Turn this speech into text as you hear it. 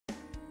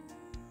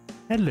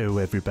Hello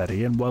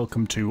everybody and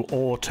welcome to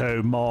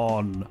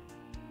Automon,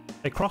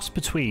 a cross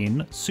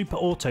between Super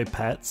Auto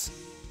Pets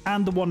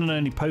and the one and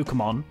only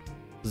Pokemon.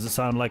 Does it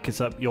sound like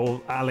it's up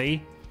your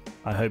alley?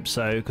 I hope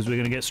so, because we're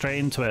going to get straight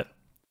into it.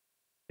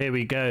 Here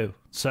we go.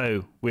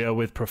 So, we are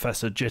with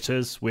Professor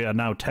Jitters. We are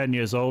now 10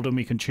 years old and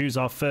we can choose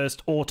our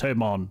first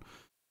Automon.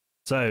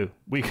 So,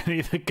 we can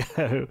either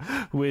go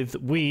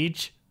with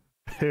Weege,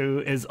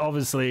 who is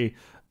obviously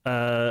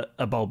a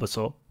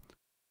Bulbasaur.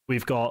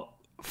 We've got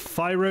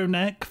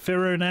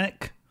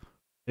Fironeck,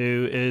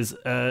 who is,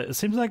 it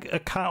seems like a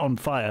cat on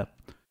fire.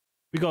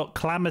 We got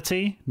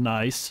Calamity,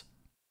 nice,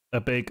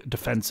 a big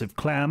defensive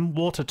clam,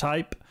 water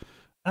type.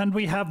 And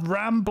we have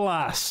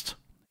Ramblast,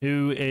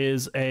 who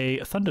is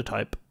a thunder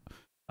type.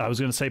 I was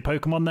going to say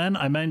Pokemon then,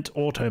 I meant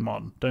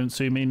Automon. Don't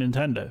sue me,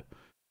 Nintendo.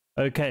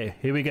 Okay,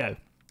 here we go.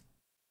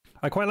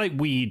 I quite like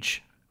Weege.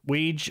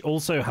 Weege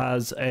also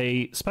has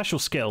a special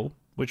skill,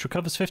 which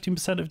recovers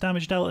 15% of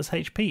damage dealt as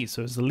HP,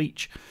 so it's a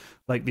leech.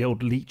 Like the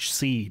old leech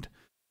seed.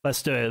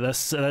 Let's do it.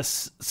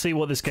 Let's see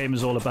what this game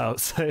is all about.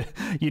 So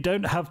you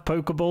don't have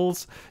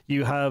Pokeballs,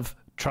 you have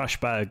trash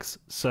bags.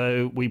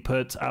 So we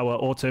put our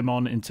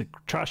Automon into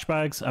trash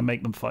bags and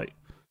make them fight.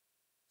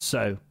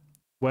 So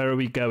where are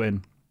we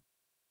going?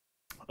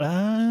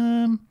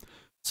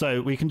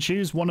 So we can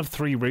choose one of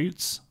 3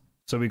 routes.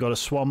 So we got a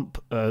swamp,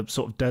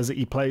 sort of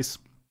deserty place,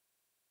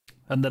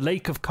 and the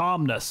Lake of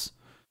Calmness.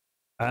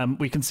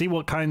 We can see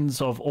what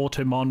kinds of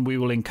Automon we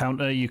will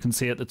encounter. You can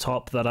see at the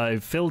top that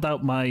I've filled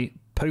out my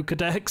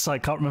Pokedex. I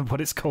can't remember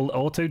what it's called,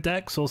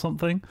 Autodex or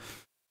something,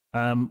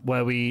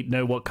 where we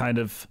know what kind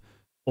of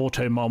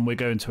Automon we're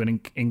going to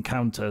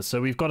encounter. So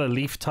we've got a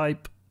leaf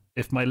type.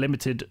 If my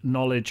limited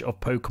knowledge of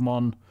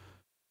Pokemon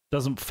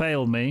doesn't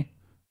fail me,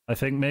 I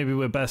think maybe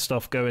we're best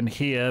off going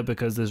here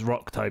because there's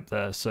rock type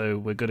there. So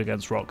we're good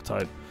against rock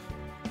type.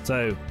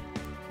 So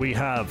we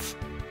have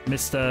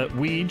Mr.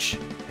 Weege,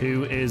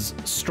 who is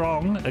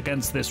strong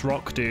against this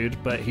rock dude,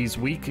 but he's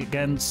weak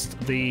against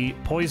the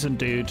poison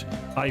dude,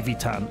 Ivy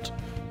Tant.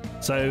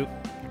 So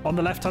on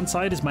the left-hand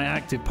side is my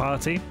active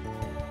party.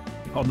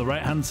 On the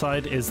right-hand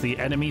side is the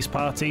enemies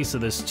party, so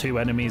there's 2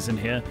 enemies in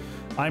here.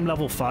 I'm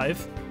level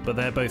 5, but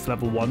they're both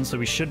level 1, so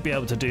we should be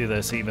able to do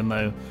this, even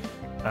though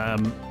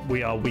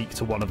we are weak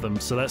to one of them.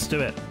 So let's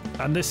do it.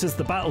 And this is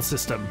the battle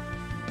system.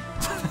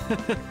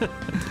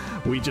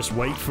 We just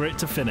wait for it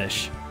to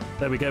finish.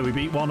 There we go, we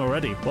beat one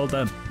already. Well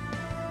done.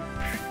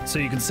 So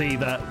you can see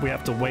that we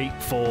have to wait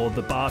for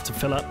the bar to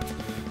fill up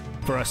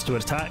for us to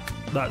attack.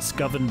 That's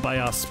governed by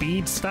our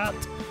speed stat.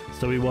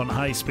 So we want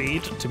high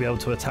speed to be able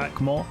to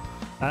attack more.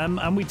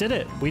 And we did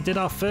it. We did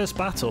our first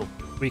battle.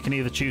 We can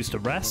either choose to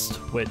rest,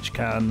 which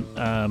can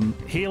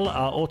heal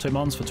our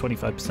Automons for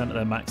 25% of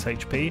their max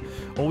HP,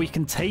 or we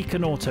can take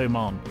an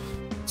Automon.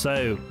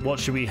 So what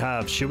should we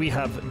have? Should we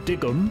have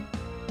Digum,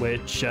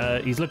 which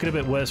he's looking a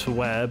bit worse for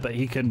wear, but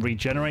he can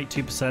regenerate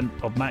 2%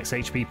 of max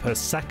HP per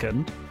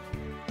second.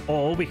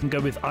 Or we can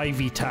go with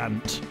Ivy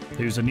Tant,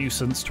 who's a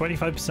nuisance,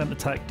 25%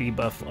 attack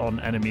debuff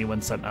on enemy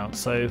when sent out.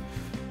 So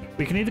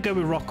we can either go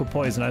with rock or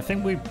poison. I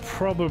think we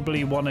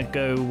probably want to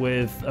go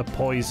with a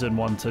poison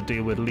one to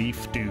deal with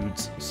leaf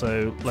dudes.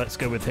 So let's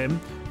go with him.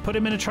 Put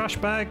him in a trash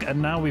bag,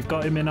 and now we've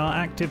got him in our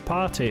active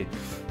party.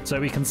 So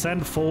we can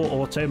send 4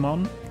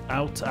 Automon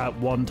out at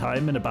one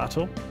time in a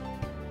battle.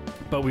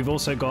 But we've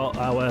also got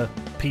our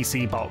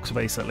PC box,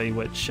 basically,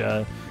 which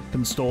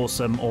can store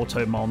some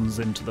Automons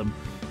into them.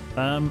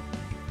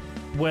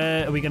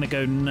 Where are we going to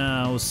go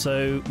now?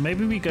 So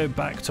maybe we go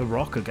back to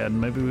Rock again.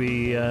 Maybe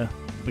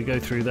we go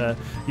through there.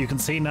 You can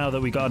see now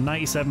that we got a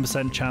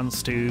 97%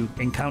 chance to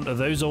encounter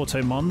those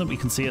Automon that we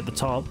can see at the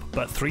top,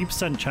 but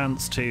 3%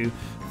 chance to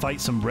fight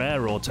some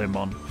rare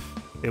Automon.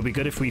 It'll be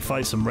good if we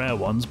fight some rare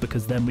ones,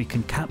 because then we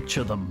can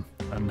capture them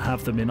and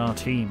have them in our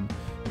team.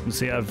 You can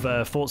see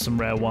I've fought some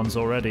rare ones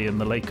already in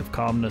the Lake of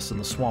Calmness and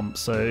the swamp,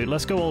 so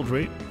let's go old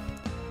route.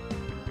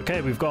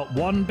 Okay, we've got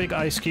 1 big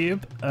ice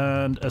cube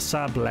and a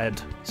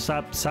Sabled,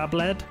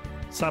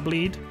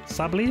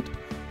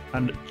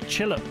 and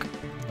Chillock.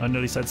 I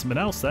nearly said something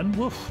else then.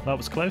 Woof, that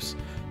was close.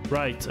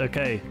 Right,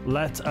 okay,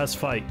 let us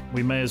fight.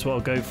 We may as well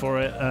go for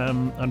it.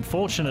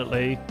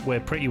 Unfortunately, we're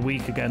pretty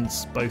weak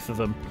against both of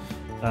them,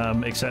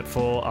 except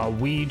for our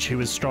Weege, who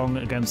is strong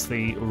against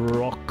the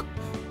rock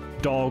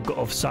dog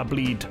of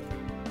Sabled.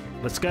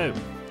 Let's go.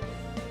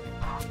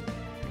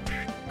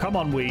 Come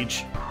on,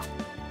 Weege.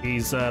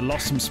 He's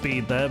lost some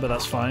speed there, but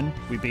that's fine.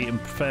 We beat him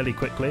fairly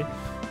quickly.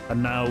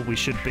 And now we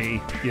should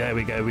be... There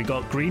we go. We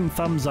got green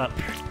thumbs up.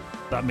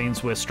 That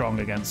means we're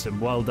strong against him.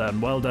 Well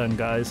done,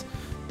 guys.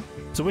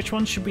 So which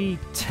one should we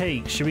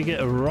take? Should we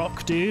get a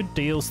rock dude?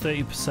 Deals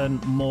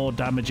 30% more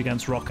damage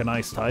against rock and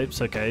ice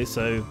types. Okay,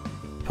 so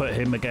put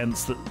him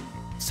against the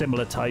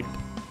similar type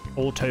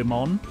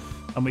Automon.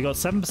 And we got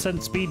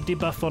 7% speed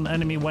debuff on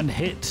enemy when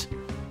hit.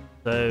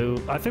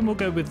 So I think we'll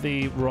go with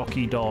the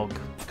Rocky Dog,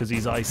 because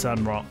he's ice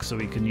and rock, so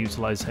we can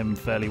utilize him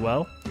fairly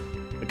well.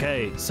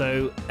 Okay,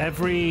 so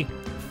every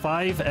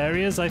 5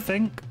 areas, I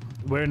think.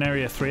 We're in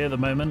area 3 at the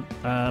moment.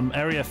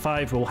 Area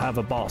 5 will have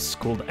a boss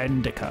called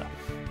Endica.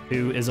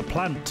 who is a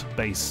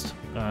plant-based.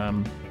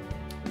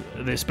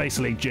 There's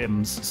basically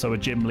gyms, so a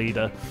gym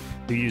leader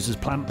who uses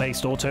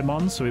plant-based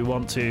Automon, so we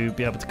want to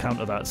be able to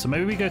counter that. So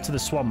maybe we go to the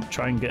swamp,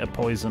 try and get a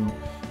poison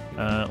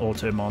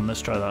Automon.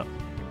 Let's try that.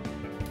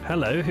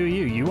 Hello, who are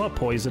you? You are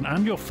poison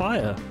and you're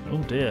fire. Oh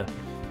dear.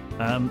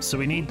 So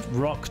we need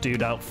Rock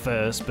Dude out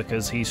first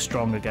because he's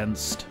strong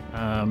against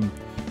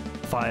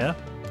fire.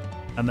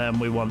 And then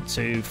we want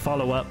to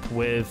follow up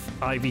with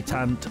Ivy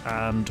Tant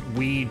and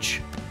Weege.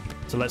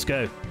 So let's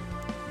go.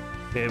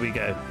 Here we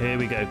go. Here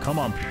we go. Come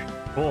on.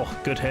 Oh,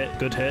 good hit.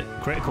 Good hit.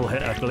 Critical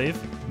hit, I believe.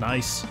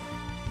 Nice.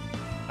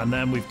 And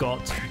then we've got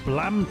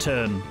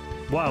Blamturn.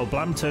 Wow,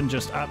 Blamturn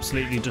just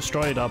absolutely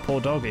destroyed our poor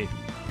doggy.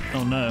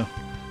 Oh no.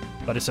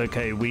 But it's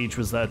okay. Weege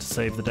was there to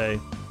save the day.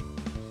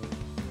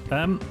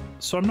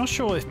 So I'm not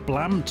sure if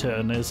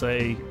Blamturn is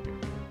a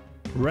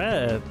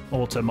rare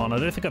Automon. I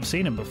don't think I've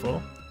seen him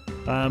before.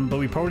 But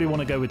we probably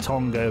want to go with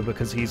Tongo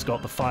because he's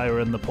got the fire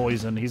and the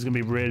poison. He's going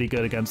to be really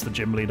good against the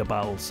gym leader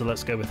battle. So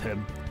let's go with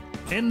him.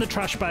 In the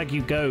trash bag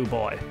you go,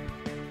 boy.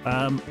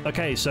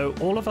 Okay, so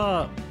all of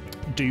our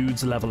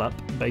dudes level up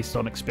based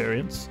on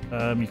experience.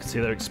 You can see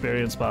their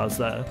experience bars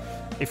there.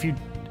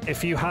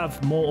 If you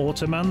have more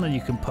Automan than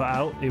you can put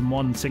out in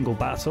one single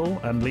battle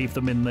and leave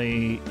them in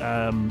the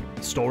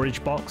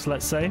storage box,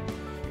 let's say,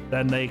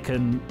 then they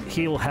can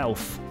heal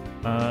health.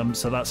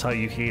 So that's how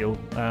you heal.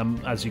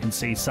 As you can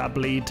see,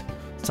 Sabled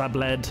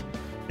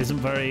isn't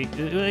very...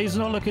 He's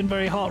not looking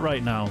very hot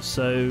right now,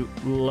 so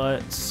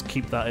let's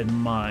keep that in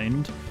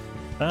mind.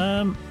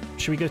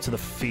 Should we go to the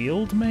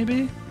field,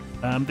 maybe?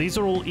 These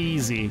are all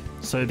easy,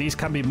 so these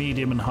can be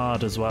medium and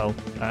hard as well,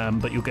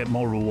 but you'll get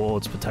more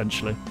rewards,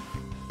 potentially.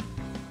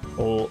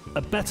 Or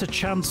a better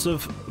chance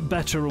of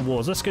better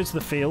rewards. Let's go to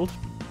the field.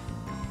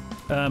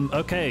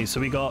 Okay, so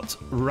we got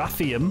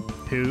Rathium,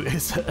 who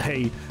is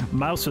a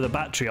mouse with a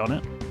battery on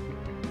it.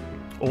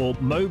 Or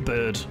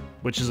Mobird,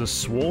 which is a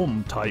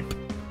swarm type.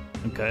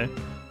 Okay,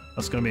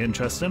 that's going to be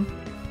interesting.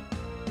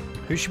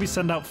 Who should we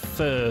send out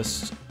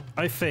first?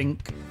 I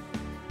think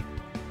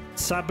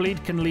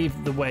Sabled can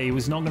leave the way.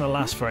 He's not going to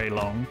last very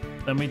long.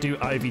 Then we do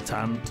Ivy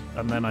Tant,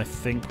 and then I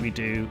think we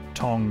do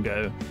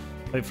Tongo.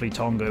 Hopefully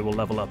Tongo will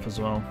level up as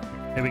well.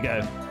 Here we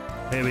go.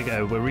 Here we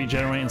go. We're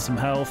regenerating some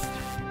health.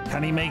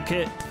 Can he make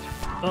it?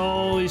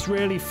 Oh, he's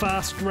really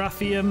fast,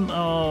 Rathium.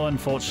 Oh,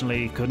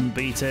 unfortunately, couldn't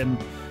beat him.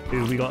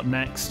 Who we got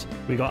next?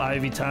 We got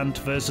Ivy Tant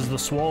versus the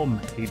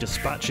Swarm. He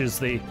dispatches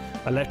the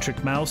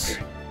electric mouse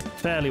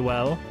fairly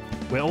well.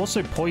 We're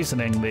also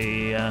poisoning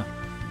the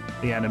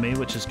enemy,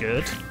 which is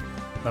good.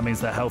 That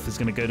means their health is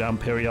going to go down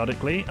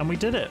periodically, and we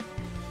did it.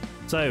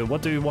 So,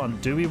 what do we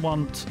want? Do we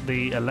want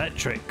the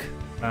electric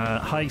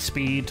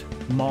high-speed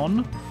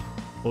Mon,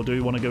 or do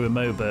we want to go with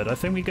Mobird? I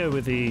think we go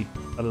with the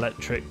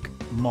electric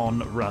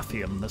Mon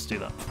Rathium. Let's do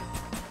that.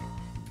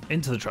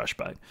 Into the trash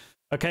bag.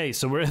 Okay,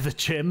 so we're at the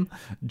gym,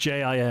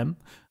 J-I-M,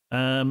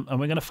 and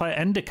we're going to fight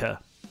Endika.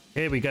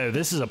 Here we go.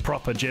 This is a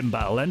proper gym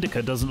battle.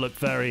 Endika doesn't look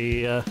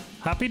very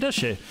happy, does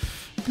she?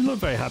 Doesn't look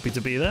very happy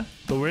to be there.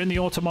 But we're in the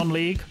Automon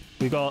League.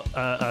 We got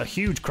a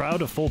huge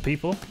crowd of 4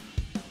 people.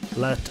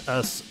 Let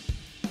us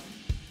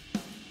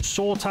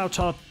sort out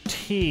our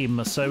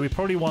team. So we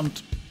probably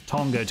want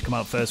Tongo to come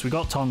out first. We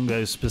got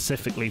Tongo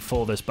specifically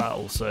for this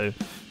battle, so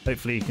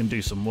hopefully he can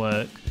do some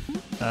work.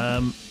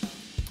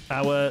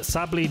 Our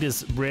Sabled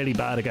is really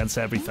bad against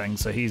everything,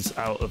 so he's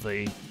out of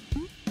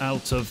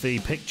the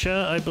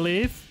picture, I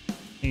believe.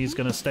 He's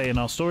going to stay in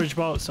our storage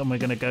box, and we're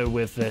going to go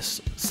with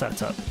this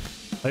setup.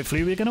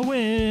 Hopefully we're going to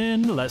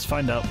win. Let's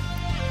find out.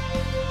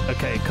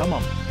 Okay, come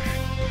on.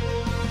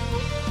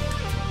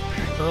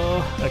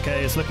 Oh,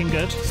 okay, it's looking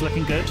good. It's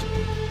looking good.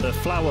 The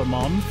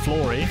Flowermon,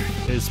 Flory,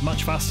 is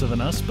much faster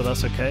than us, but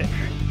that's okay.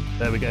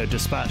 There we go,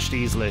 dispatched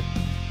easily.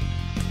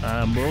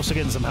 We're also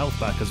getting some health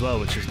back as well,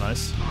 which is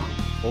nice.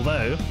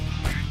 Although,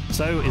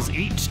 so is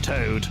Eat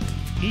Toad.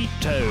 Eat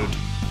Toad.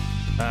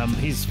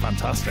 He's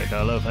fantastic.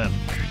 I love him.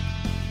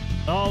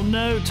 Oh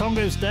no,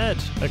 Tongo's dead.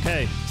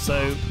 Okay,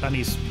 so, and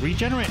he's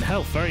regenerating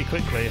health very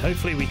quickly.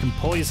 Hopefully we can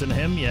poison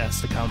him. Yes,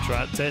 to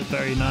counteract it.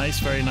 Very nice,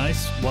 very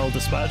nice. Well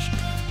dispatched.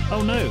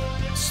 Oh no,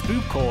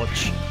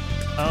 Spookorch.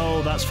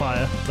 Oh, that's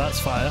fire. That's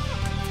fire.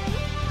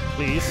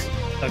 Please.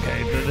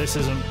 Okay, but this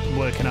isn't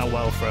working out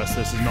well for us.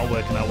 This is not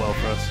working out well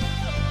for us.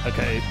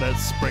 Okay,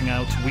 let's bring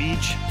out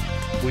Weege.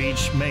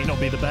 Weege may not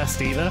be the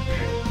best either,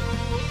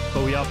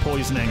 but we are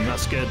poisoning.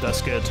 That's good,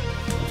 that's good.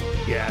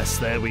 Yes,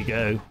 there we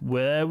go.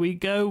 There we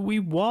go. We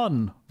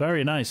won.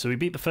 Very nice. So we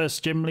beat the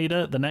first gym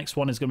leader. The next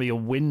one is going to be a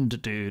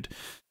wind dude.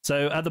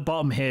 So at the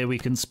bottom here, we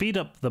can speed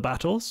up the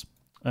battles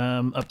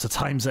up to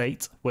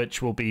 ×8,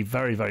 which will be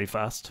very, very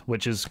fast,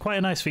 which is quite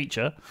a nice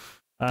feature.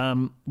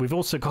 We've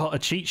also got a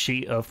cheat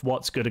sheet of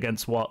what's good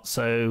against what.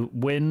 So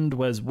wind,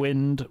 where's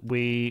wind?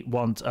 We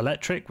want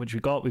electric, which we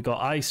got. We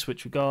got ice,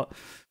 which we got.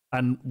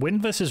 And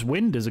wind versus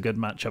wind is a good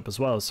matchup as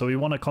well. So we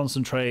want to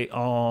concentrate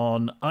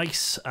on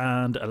ice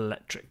and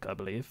electric, I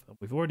believe.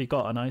 We've already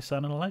got an ice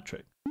and an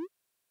electric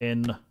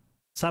in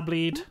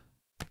Sabled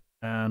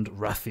and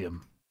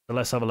Rathium. So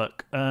let's have a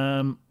look.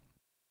 Do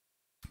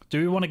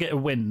we want to get a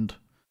wind?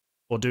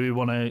 Or do we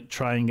want to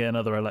try and get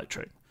another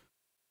electric?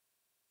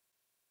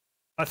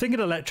 I think an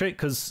electric,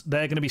 because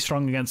they're going to be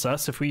strong against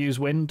us if we use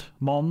wind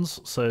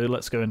mons. So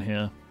let's go in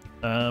here.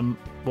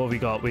 What have we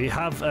got? We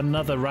have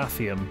another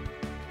Rathium,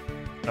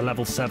 a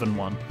level 7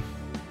 one.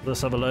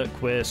 Let's have a look.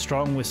 We're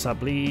strong with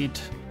Sablid.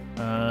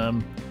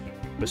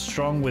 We're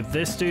strong with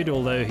this dude,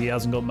 although he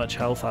hasn't got much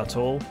health at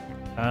all.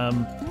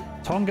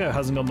 Tongo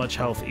hasn't got much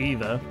health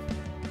either.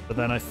 But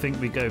then I think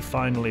we go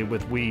finally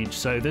with Weege.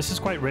 So this is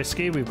quite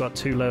risky. We've got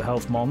 2 low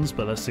health mons,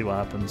 but let's see what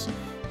happens.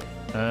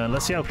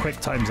 Let's see how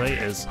quick times 8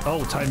 is.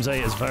 Oh, times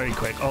 8 is very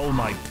quick. Oh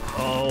my...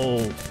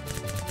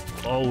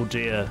 Oh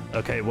dear.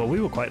 Okay, well,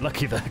 we were quite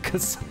lucky there,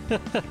 because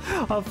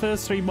our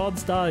first 3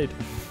 mods died.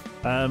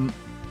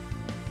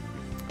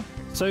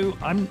 So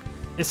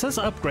it says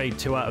upgrade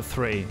 2 out of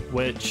 3,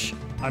 which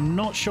I'm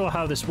not sure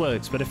how this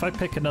works, but if I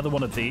pick another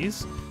one of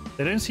these,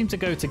 they don't seem to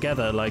go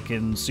together like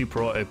in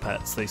Super Auto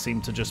Pets. They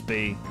seem to just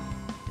be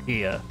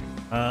here.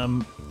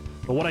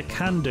 But what I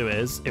can do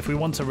is, if we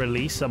want to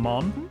release a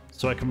mon,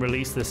 so I can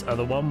release this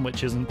other one,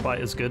 which isn't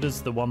quite as good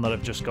as the one that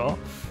I've just got,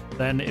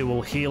 then it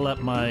will heal up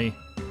my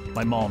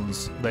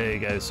mons. There you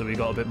go. So we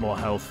got a bit more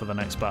health for the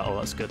next battle.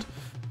 That's good.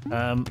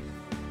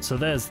 So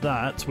there's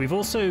that. We've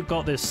also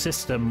got this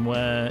system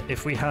where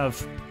if we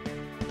have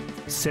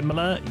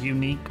similar,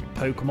 unique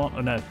Pokemon...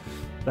 Oh, no.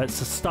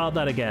 Let's start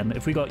that again.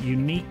 If we got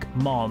unique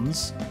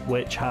mons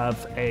which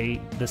have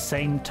the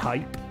same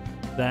type,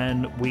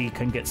 then we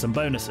can get some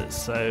bonuses.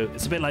 So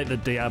it's a bit like the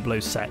Diablo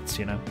sets,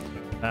 you know.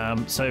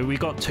 So we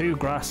got 2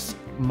 grass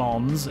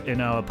mons in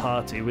our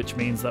party, which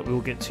means that we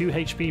will get 2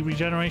 HP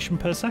regeneration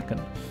per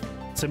second.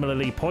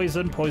 Similarly,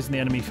 poison the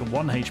enemy for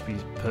 1 HP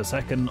per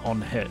second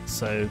on hit.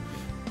 So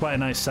quite a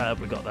nice setup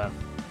we got there.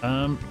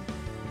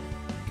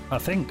 I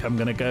think I'm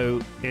going to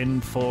go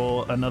in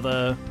for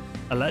another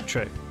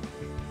electric.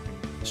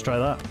 Let's try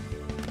that.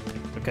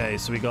 Okay,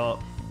 so we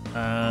got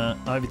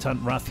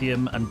Ivytant,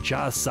 Rathium, and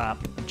Jazzap.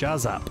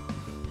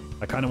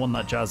 I kind of want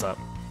that Jazzap.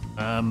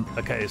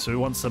 Okay, so we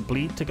want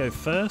Sablid to go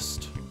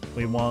first.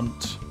 We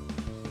want...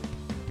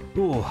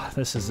 Ooh,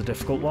 this is a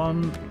difficult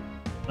one.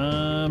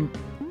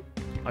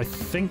 I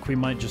think we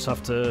might just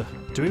have to...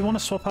 Do we want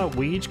to swap out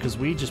Weege? Because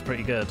Weege is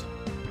pretty good.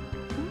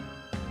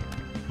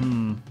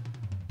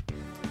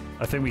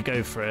 I think we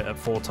go for it at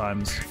 4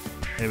 times.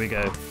 Here we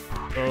go.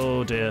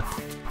 Oh dear.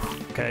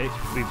 Okay,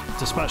 we've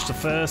dispatched the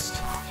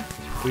first.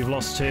 We've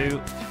lost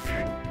 2.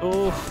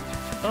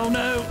 Oh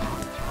no!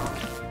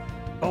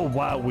 Oh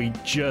wow, we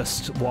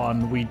just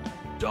won. We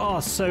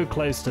are so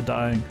close to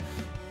dying.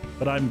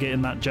 But I'm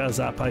getting that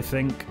Jazzap, I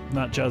think.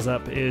 That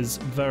Jazzap is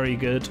very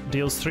good.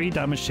 Deals 3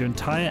 damage to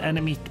entire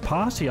enemy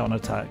party on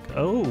attack.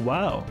 Oh,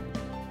 wow.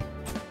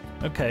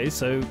 Okay,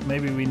 so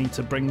maybe we need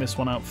to bring this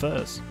one out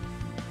first.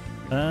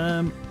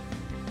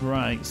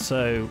 Right,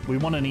 so we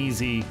want an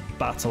easy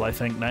battle, I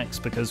think, next,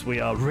 because we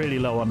are really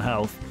low on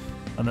health.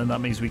 And then that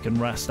means we can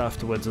rest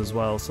afterwards as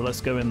well. So let's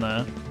go in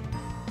there.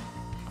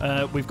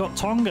 We've got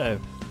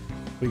Tongo.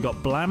 We've got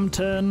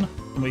Blamturn.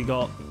 And we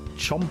got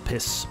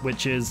Chompis,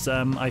 which is,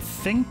 I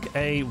think,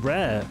 a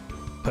rare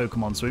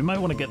Pokemon. So we might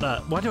want to get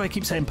that. Why do I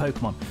keep saying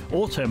Pokemon?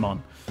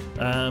 Automon.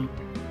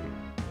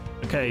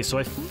 Okay, so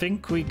I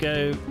think we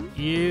go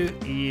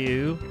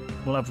you.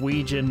 We'll have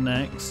Weege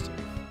next.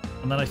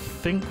 And then I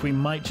think we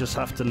might just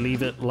have to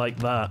leave it like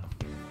that.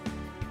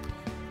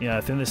 Yeah,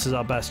 I think this is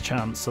our best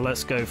chance. So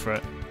let's go for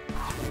it.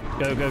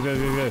 Go, go, go,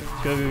 go, go,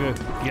 go, go,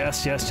 go.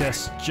 Yes, yes,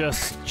 yes.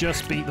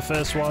 Just beat the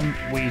first one.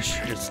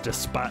 Weege is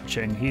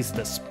dispatching. He's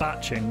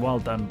dispatching. Well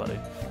done, buddy.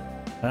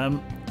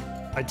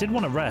 I did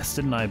want to rest,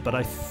 didn't I? But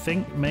I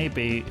think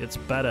maybe it's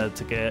better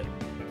to get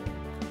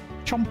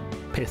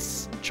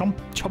Chompis.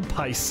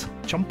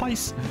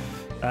 Chompice.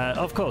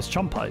 Of course,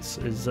 Chompice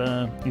is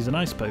he's a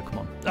nice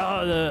Pokemon.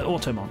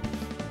 Automon.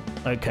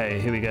 Okay,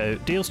 here we go.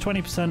 Deals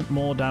 20%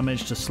 more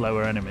damage to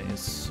slower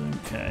enemies.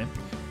 Okay.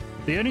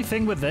 The only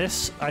thing with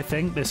this, I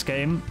think, this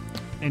game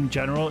in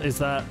general, is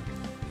that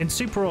in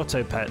Super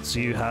Auto Pets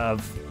you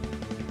have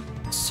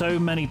so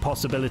many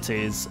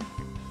possibilities.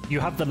 You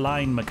have the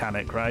line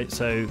mechanic, right?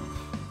 So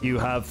you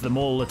have them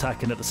all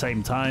attacking at the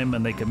same time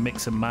and they can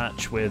mix and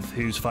match with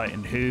who's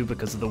fighting who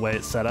because of the way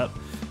it's set up.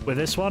 With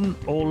this one,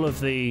 all of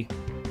the,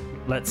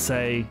 let's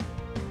say,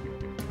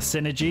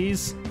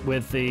 synergies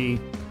with the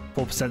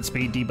 4%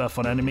 speed debuff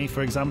on enemy,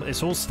 for example,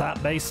 it's all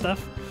stat-based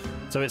stuff.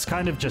 So it's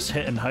kind of just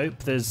hit and hope.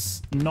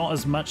 There's not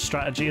as much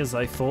strategy as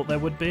I thought there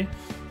would be.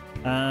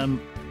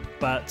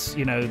 But,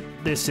 you know,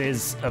 this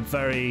is a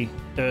very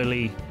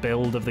early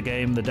build of the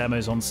game. The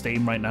demo's on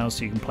Steam right now,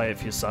 so you can play it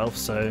for yourself.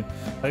 So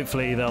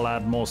hopefully they'll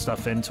add more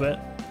stuff into it.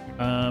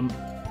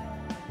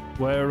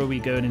 Where are we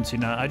going into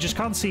now? I just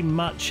can't see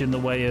much in the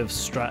way of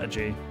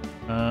strategy.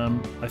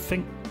 I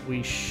think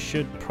we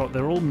should...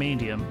 They're all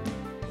medium.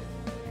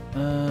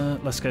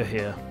 Let's go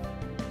here.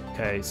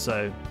 Okay,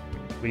 so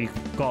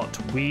we've got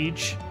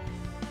Weege.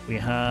 We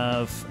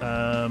have...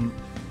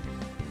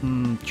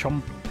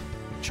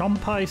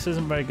 Chompice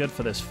isn't very good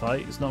for this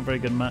fight. It's not a very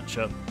good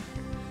matchup.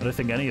 I don't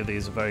think any of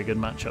these are very good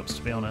matchups,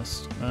 to be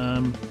honest.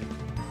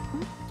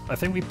 I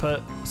think we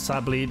put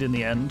Sablid in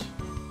the end.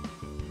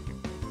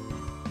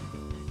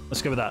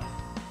 Let's go with that.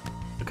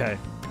 Okay,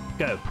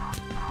 go.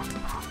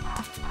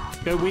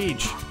 Go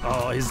Weege.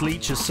 Oh, his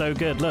leech is so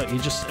good. Look, he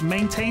just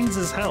maintains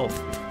his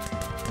health.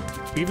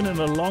 Even in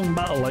a long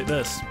battle like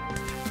this.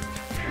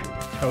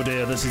 Oh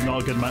dear, this is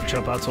not a good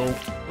matchup at all.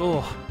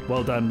 Oh,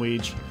 well done,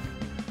 Weege.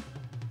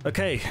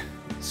 Okay,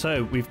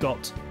 so we've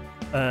got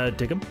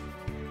Diggum.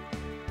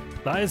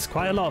 That is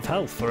quite a lot of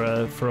health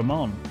for a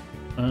Mon.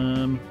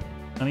 And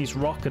he's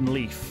Rock and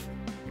Leaf.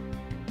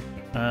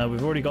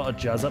 We've already got a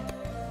Jazzup.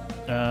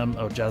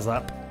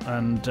 Jazzap.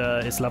 And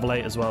it's level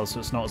 8 as well, so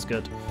it's not as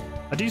good.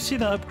 I do see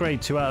that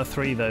upgrade 2 out of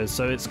 3 though,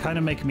 so it's kind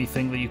of making me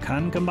think that you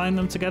can combine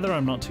them together.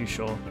 I'm not too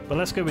sure. But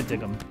let's go with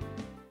Diggum.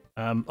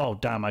 Oh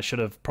damn, I should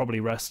have probably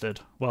rested.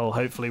 Well,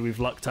 hopefully we've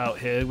lucked out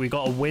here. We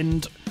got a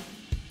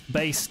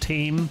wind-based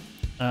team.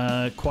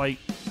 Quite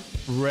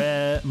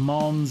rare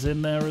Mons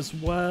in there as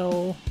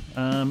well.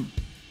 I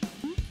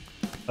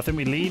think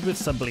we lead with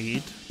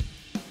Sublead.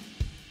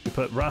 We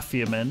put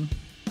Rathium in.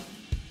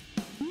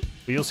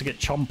 We also get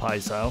Chomp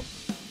Ice out.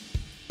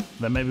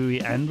 Then maybe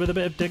we end with a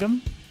bit of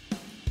Diggum.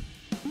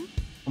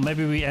 Or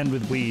maybe we end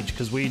with Weege,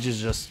 because Weege is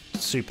just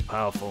super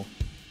powerful.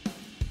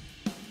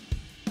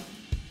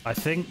 I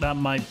think that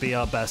might be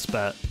our best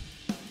bet.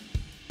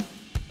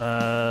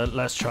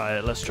 Let's try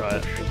it, let's try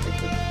it.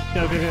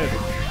 Go, go, go.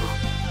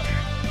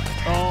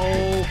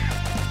 Oh.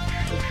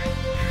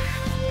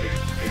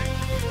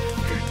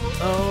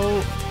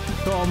 Oh.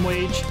 Go on,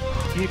 Weege.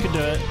 You can do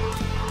it.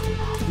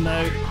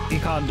 No, you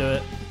can't do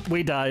it.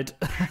 We died.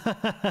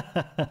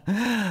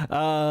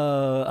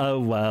 Oh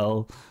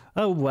well.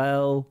 Oh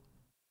well.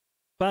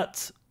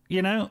 But,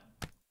 you know,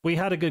 we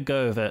had a good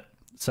go of it.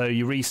 So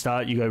you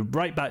restart, you go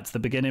right back to the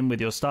beginning with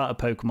your starter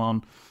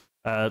Pokemon,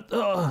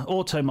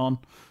 Automon.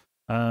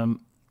 And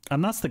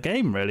that's the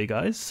game, really,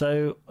 guys.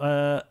 So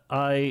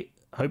I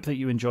hope that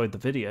you enjoyed the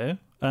video.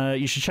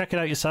 You should check it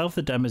out yourself.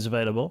 The demo is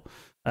available.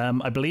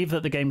 I believe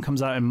that the game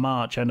comes out in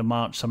March, end of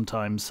March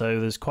sometime.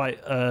 So there's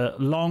quite a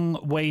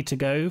long way to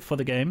go for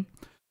the game.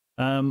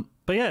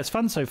 But yeah, it's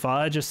fun so far.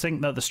 I just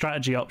think that the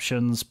strategy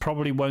options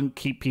probably won't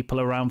keep people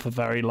around for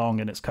very long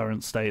in its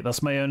current state.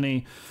 That's my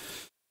only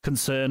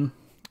concern,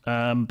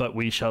 but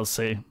we shall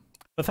see.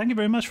 But thank you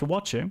very much for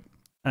watching,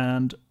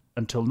 and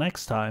until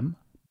next time,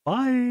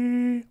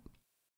 bye!